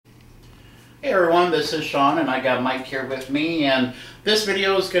Hey everyone, this is Shawn and I got Mike here with me, and this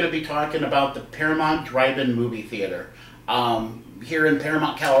video is going to be talking about the Paramount Drive In movie theater. Here in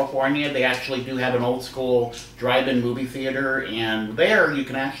Paramount, California, they actually do have an old school drive-in movie theater, and there you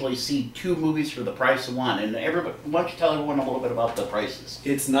can actually see two movies for the price of one. And everybody, why don't you tell everyone a little bit about the prices?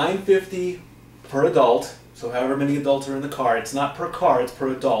 It's $9.50 per adult, so however many adults are in the car. It's not per car, it's per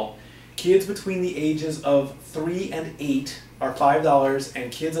adult. Kids between the ages of 3 and 8 are $5,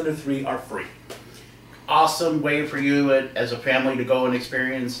 and kids under 3 are free. Awesome way for you as a family to go and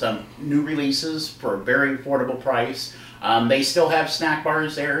experience some new releases for a very affordable price. They still have snack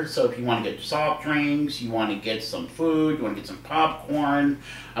bars there, so if you want to get soft drinks, you want to get some food, you want to get some popcorn,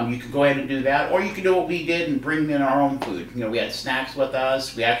 you can go ahead and do that. Or you can do what we did and bring in our own food. You know, we had snacks with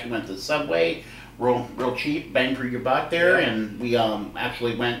us. We actually went to the Subway, real cheap, bang for your buck there, yeah. And we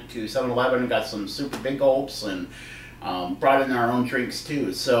actually went to 7-Eleven and got some super big gulps and brought in our own drinks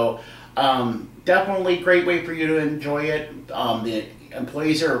too. So definitely a great way for you to enjoy it. The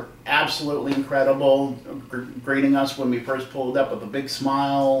employees are absolutely incredible, greeting us when we first pulled up with a big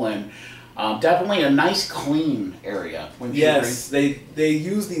smile, and definitely a nice clean area. Yes, they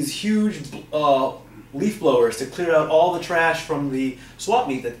use these huge leaf blowers to clear out all the trash from the swap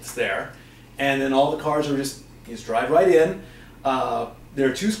meet that's there, and then all the cars are you just drive right in. There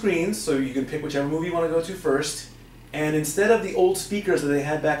are 2 screens, so you can pick whichever movie you want to go to first. And instead of the old speakers that they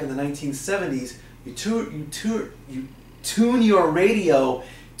had back in the 1970s, you tune your radio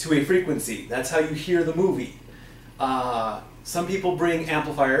to a frequency. That's how you hear the movie. Some people bring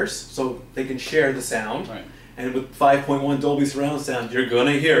amplifiers so they can share the sound. Right. And with 5.1 Dolby surround sound, you're going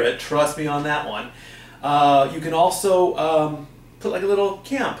to hear it. Trust me on that one. You can also put like a little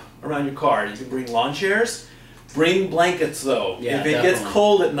camp around your car. You can bring lawn chairs. Bring blankets though. Yeah, if it gets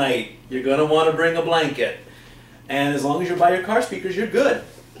cold at night, you're going to want to bring a blanket. And as long as you're by your car speakers, you're good.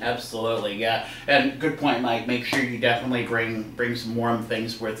 Absolutely, yeah. And good point, Mike. Make sure you definitely bring some warm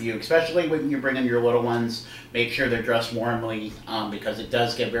things with you, especially when you're bringing your little ones. Make sure they're dressed warmly because it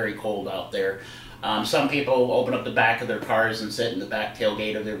does get very cold out there. Some people open up the back of their cars and sit in the back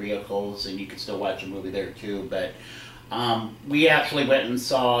tailgate of their vehicles, and you can still watch a movie there too. But we actually went and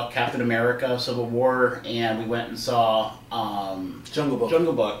saw Captain America: Civil War, and we went and saw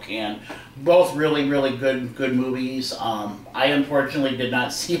Jungle Book, and both really good movies. I unfortunately did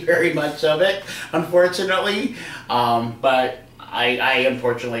not see very much of it, unfortunately, but I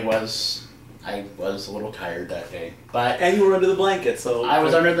unfortunately was a little tired that day. And you were under the blanket, so I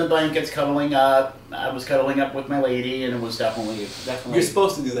was under the blankets cuddling up. I was cuddling up with my lady, and it was definitely. You're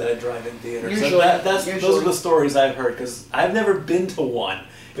supposed to do that at drive-in theaters. Usually, so those are the stories I've heard, because I've never been to one.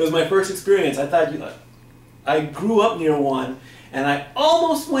 It was my first experience. I thought, I grew up near one, and I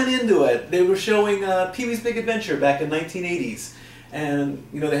almost went into it. They were showing Pee-wee's Big Adventure back in 1980s. And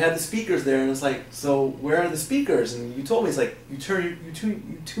they had the speakers there, and it's like, so where are the speakers? And you told me, it's like you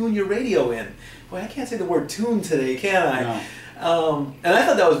tune your radio in. Boy, I can't say the word tune today, can I? No. And I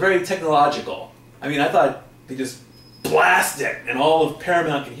thought that was very technological. I mean, I thought they just blast it, and all of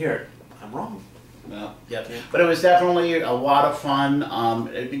Paramount can hear it. I'm wrong. Well, yep. Yeah. But it was definitely a lot of fun.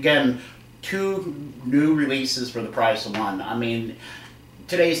 Again, 2 new releases for the price of one. I mean,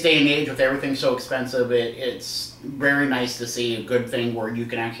 today's day and age, with everything so expensive, it's very nice to see a good thing where you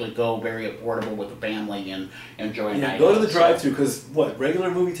can actually go very affordable with the family and enjoy a night. Go to the drive-thru, because what,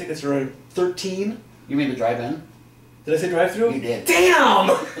 regular movie tickets are $13? You mean the drive-in? Did I say drive-thru? You did.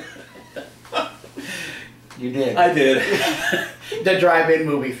 Damn! You did. I did. The drive-in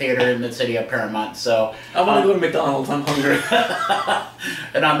movie theater in the city of Paramount. So I want to go to McDonald's. I'm hungry.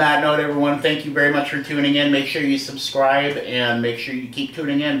 And on that note, everyone, thank you very much for tuning in. Make sure you subscribe and make sure you keep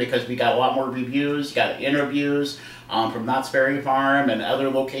tuning in, because we got a lot more reviews, got interviews from Knott's Berry Farm and other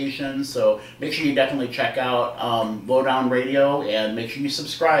locations. So make sure you definitely check out Lowdown Radio, and make sure you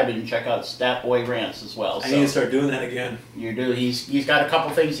subscribe and check out Stat Boy Rants as well. I need to start doing that again. You do. He's got a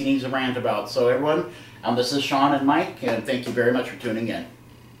couple things he needs to rant about. So everyone, this is Shawn and Mike, and thank you very much for tuning in.